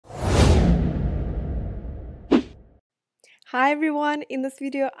Hi everyone, in this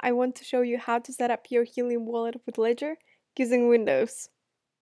video I want to show you how to set up your Helium wallet with Ledger using Windows.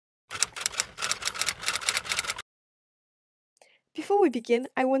 Before we begin,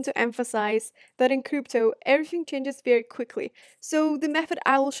 I want to emphasize that in crypto everything changes very quickly, so the method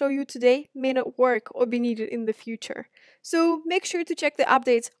I will show you today may not work or be needed in the future. So make sure to check the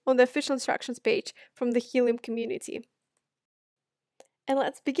updates on the official instructions page from the Helium community. And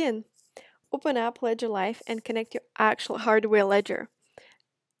let's begin. Open up Ledger Live and connect your actual hardware ledger.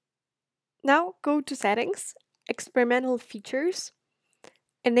 Now go to Settings, Experimental Features,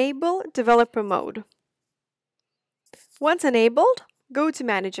 Enable Developer Mode. Once enabled, go to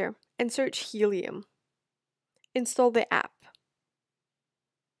Manager and search Helium. Install the app.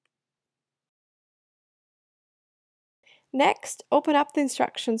 Next, open up the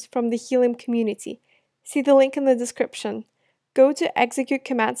instructions from the Helium community. See the link in the description. Go to Execute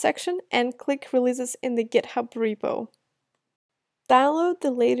Command section and click Releases in the GitHub repo. Download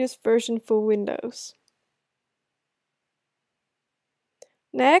the latest version for Windows.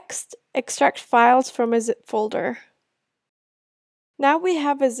 Next, extract files from a zip folder. Now we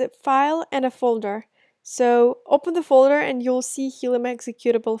have a zip file and a folder, so open the folder and you'll see Helium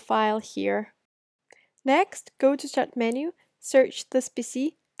executable file here. Next, go to Start menu, search this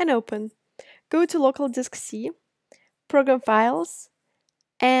PC and open. Go to Local Disk C, Program Files,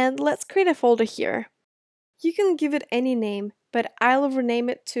 and let's create a folder here. You can give it any name, but I'll rename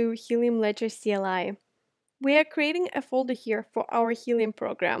it to Helium Ledger CLI. We are creating a folder here for our Helium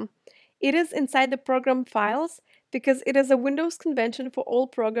program. It is inside the program files because it is a Windows convention for all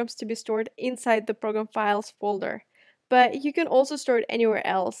programs to be stored inside the program files folder, but you can also store it anywhere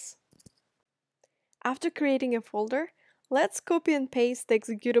else. After creating a folder, let's copy and paste the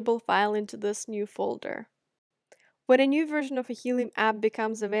executable file into this new folder. When a new version of a Helium app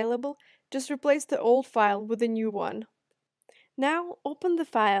becomes available, just replace the old file with a new one. Now open the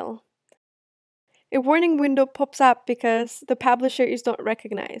file. A warning window pops up because the publisher is not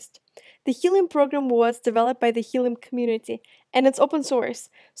recognized. The Helium program was developed by the Helium community and it's open source,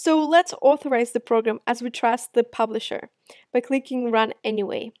 so let's authorize the program as we trust the publisher by clicking Run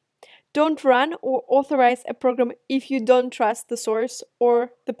Anyway. Don't run or authorize a program if you don't trust the source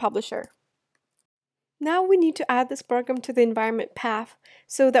or the publisher. Now we need to add this program to the environment path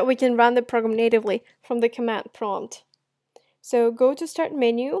so that we can run the program natively from the command prompt. So go to Start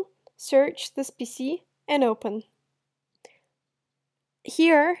menu, search this PC and open.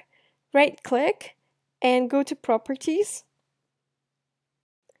 Here, right-click and go to Properties.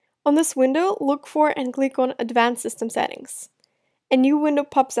 On this window, look for and click on Advanced System Settings. A new window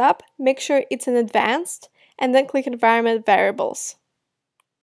pops up, make sure it's in Advanced, and then click Environment Variables.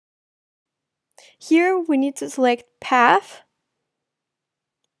 Here we need to select Path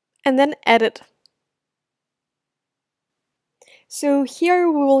and then Edit. So here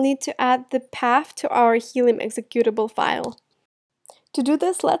we will need to add the path to our Helium executable file. To do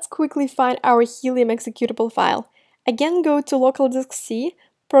this, let's quickly find our Helium executable file. Again, go to Local Disk C,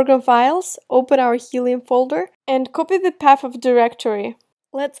 Program Files, open our Helium folder, and copy the path of directory.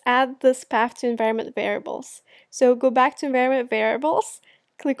 Let's add this path to Environment Variables. So go back to Environment Variables,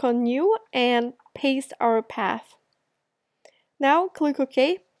 click on New, and paste our path. Now click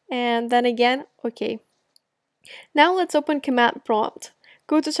OK, and then again OK. Now let's open Command Prompt.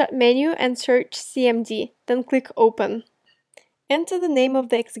 Go to Start menu and search CMD, then click Open. Enter the name of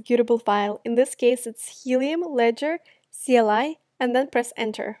the executable file, in this case it's Helium Ledger CLI, and then press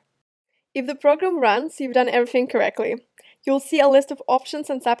Enter. If the program runs, you've done everything correctly. You'll see a list of options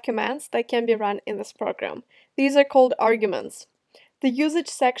and subcommands that can be run in this program. These are called arguments. The usage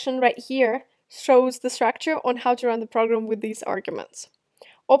section right here shows the structure on how to run the program with these arguments.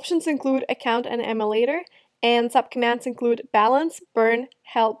 Options include account and emulator, and subcommands include balance, burn,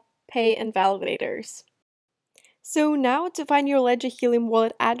 help, pay, and validators. So now to find your Ledger Helium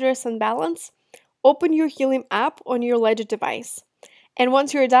wallet address and balance, open your Helium app on your Ledger device. And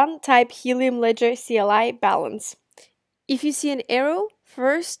once you're done, type Helium Ledger CLI balance. If you see an arrow,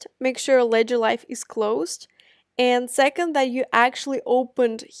 first, make sure Ledger Live is closed, and second, that you actually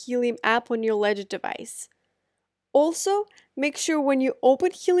opened Helium app on your Ledger device. Also, make sure when you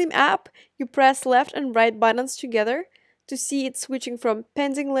open Helium app, you press left and right buttons together to see it switching from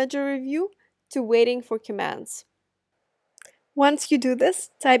pending Ledger review to waiting for commands. Once you do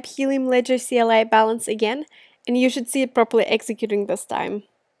this, type Helium Ledger CLI balance again, and you should see it properly executing this time.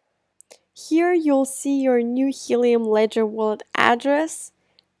 Here you'll see your new Helium Ledger wallet address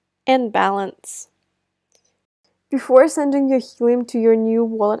and balance. Before sending your Helium to your new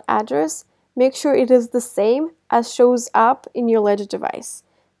wallet address, make sure it is the same as shows up in your Ledger device.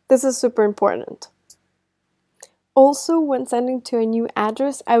 This is super important. Also, when sending to a new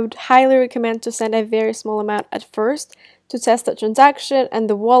address, I would highly recommend to send a very small amount at first to test the transaction and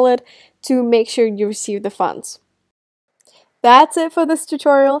the wallet to make sure you receive the funds. That's it for this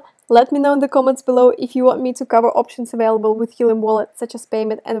tutorial. Let me know in the comments below if you want me to cover options available with Helium Wallet, such as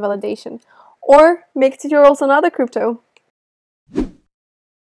payment and validation, or make tutorials on other crypto.